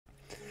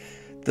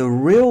The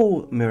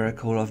real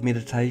miracle of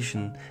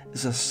meditation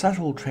is a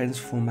subtle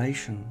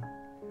transformation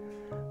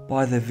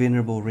by the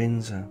Venerable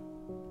Renza.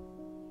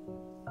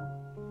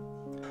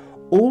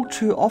 All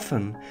too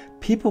often,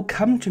 people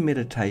come to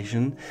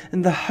meditation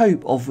in the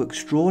hope of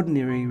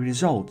extraordinary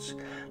results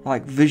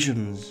like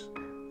visions,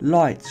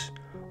 lights,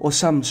 or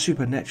some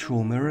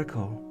supernatural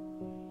miracle.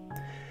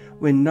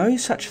 When no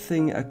such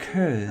thing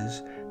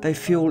occurs, they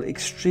feel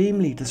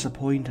extremely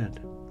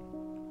disappointed.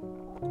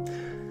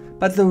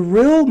 But the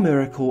real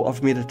miracle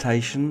of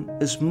meditation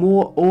is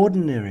more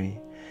ordinary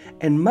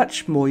and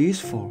much more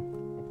useful.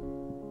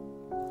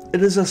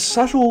 It is a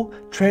subtle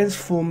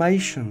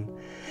transformation,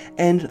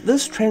 and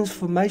this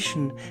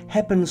transformation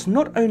happens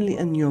not only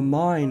in your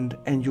mind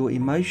and your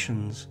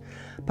emotions,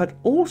 but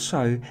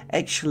also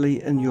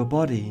actually in your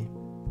body.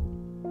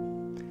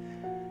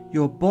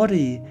 Your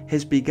body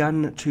has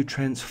begun to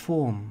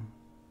transform.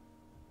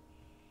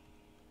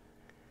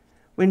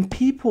 When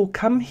people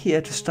come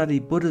here to study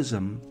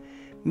Buddhism,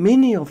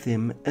 many of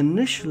them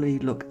initially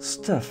look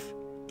stiff,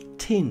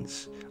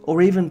 tense,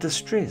 or even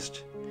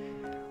distressed,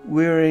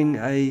 wearing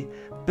a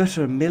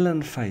bitter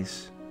melon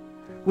face,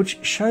 which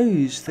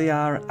shows they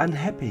are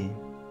unhappy.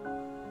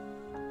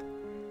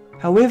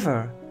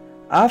 However,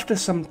 after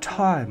some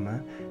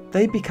time,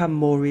 they become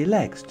more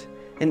relaxed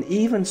and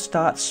even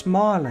start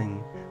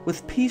smiling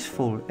with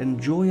peaceful and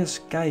joyous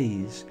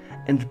gaze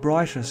and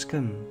brighter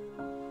skin.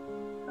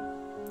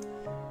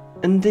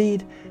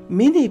 Indeed,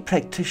 many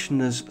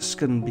practitioners'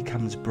 skin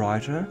becomes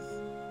brighter.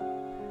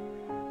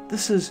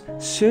 This is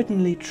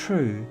certainly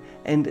true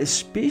and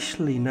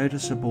especially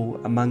noticeable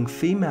among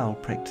female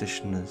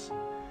practitioners.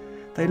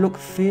 They look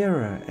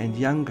fairer and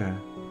younger.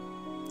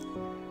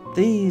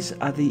 These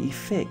are the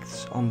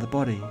effects on the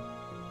body.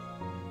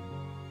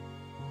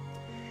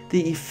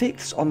 The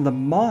effects on the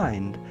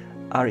mind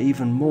are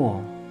even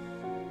more.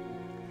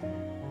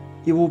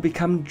 You will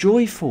become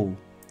joyful,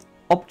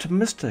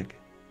 optimistic,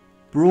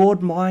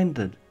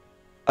 broad-minded,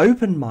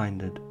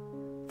 open-minded,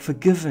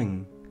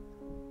 forgiving,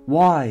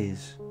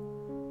 wise,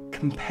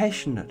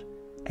 compassionate,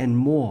 and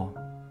more.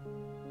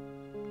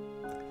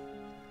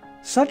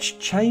 Such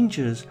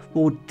changes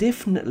will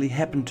definitely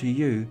happen to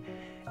you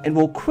and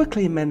will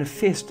quickly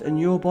manifest in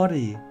your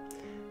body.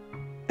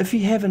 If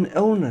you have an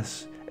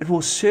illness, it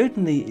will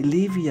certainly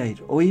alleviate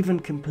or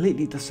even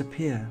completely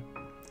disappear.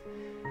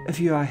 If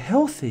you are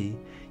healthy,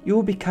 you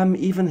will become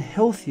even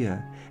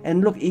healthier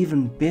and look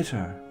even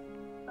better.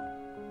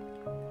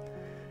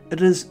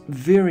 It is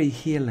very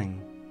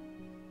healing.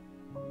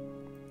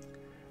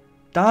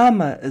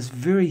 Dharma is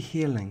very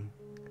healing.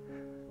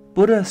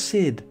 Buddha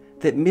said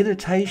that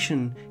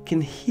meditation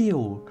can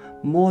heal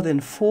more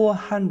than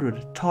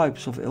 400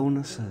 types of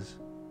illnesses.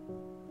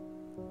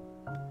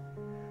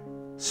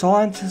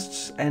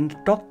 Scientists and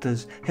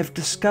doctors have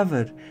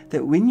discovered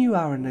that when you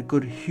are in a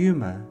good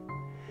humor,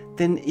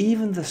 then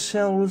even the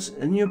cells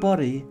in your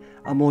body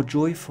are more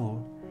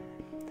joyful.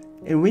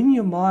 And when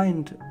your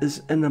mind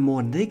is in a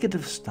more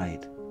negative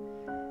state,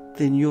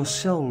 then your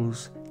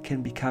cells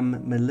can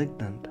become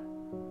malignant.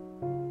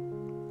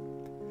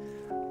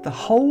 The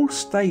whole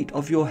state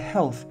of your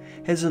health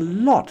has a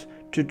lot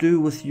to do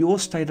with your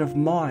state of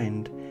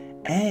mind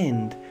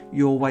and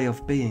your way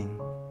of being.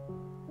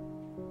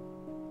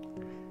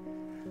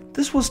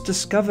 This was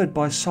discovered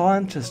by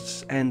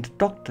scientists and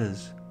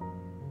doctors.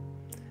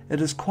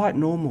 It is quite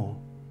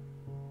normal.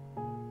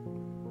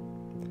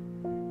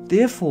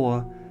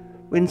 Therefore,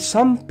 when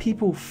some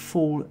people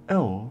fall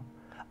ill,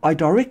 I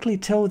directly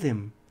tell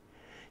them,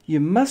 you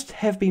must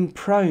have been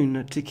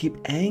prone to keep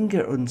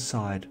anger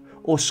inside,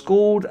 or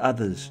scold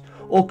others,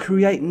 or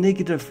create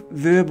negative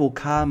verbal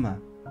karma.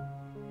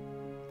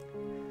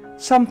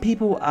 Some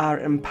people are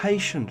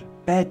impatient,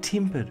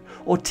 bad-tempered,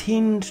 or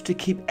tend to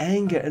keep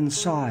anger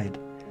inside.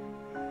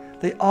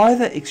 They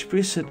either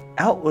express it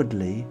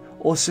outwardly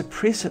or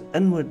suppress it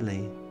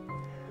inwardly,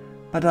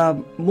 but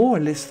are more or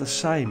less the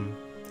same.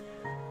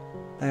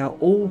 They are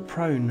all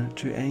prone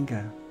to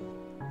anger.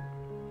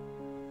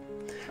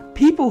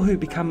 People who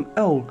become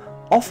ill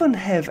often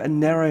have a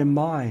narrow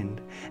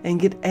mind and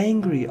get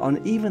angry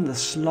on even the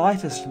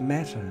slightest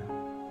matter.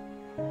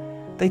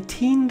 They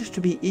tend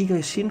to be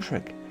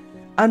egocentric,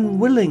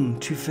 unwilling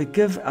to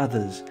forgive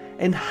others,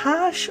 and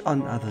harsh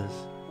on others.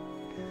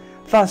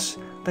 Thus,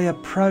 they are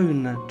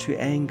prone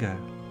to anger.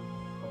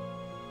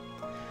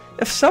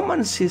 If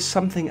someone says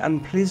something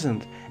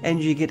unpleasant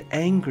and you get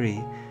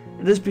angry,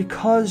 it is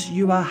because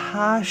you are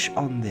harsh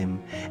on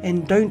them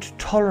and don't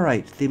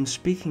tolerate them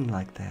speaking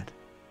like that.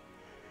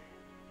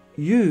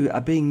 You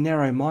are being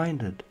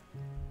narrow-minded.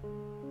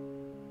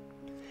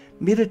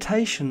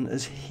 Meditation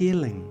is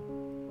healing.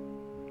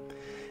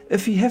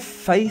 If you have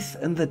faith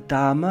in the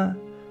Dharma,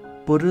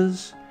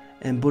 Buddhas,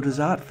 and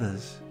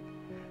Bodhisattvas,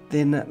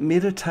 then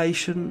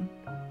meditation,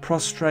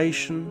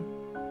 prostration,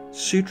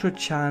 sutra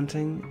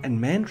chanting, and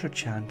mantra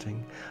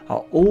chanting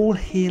are all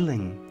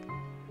healing.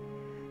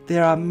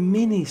 There are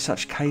many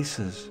such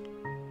cases.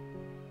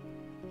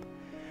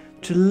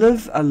 To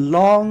live a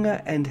long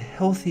and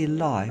healthy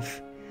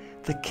life,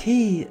 the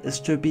key is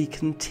to be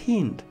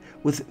content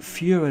with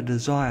fewer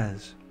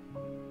desires.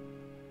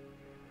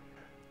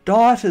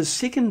 diet is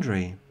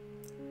secondary.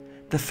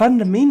 The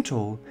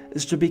fundamental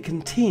is to be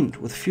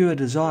content with fewer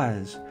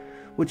desires,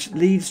 which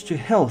leads to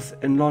health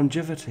and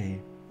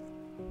longevity.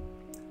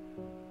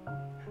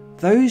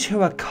 Those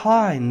who are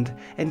kind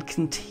and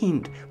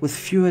content with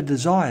fewer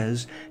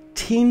desires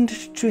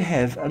tend to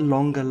have a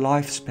longer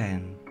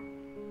lifespan.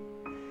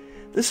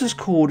 This is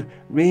called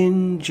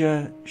Ren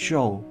Jia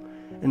Zhou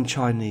in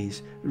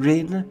Chinese,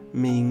 Ren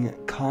meaning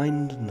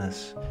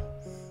kindness.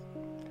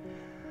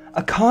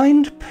 A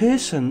kind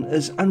person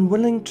is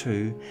unwilling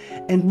to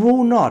and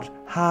will not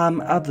harm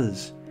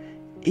others.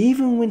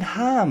 Even when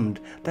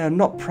harmed, they are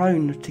not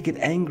prone to get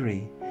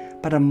angry,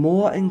 but are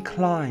more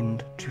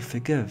inclined to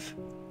forgive.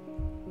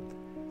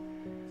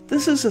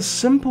 This is a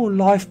simple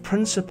life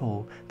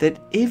principle that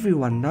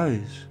everyone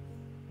knows.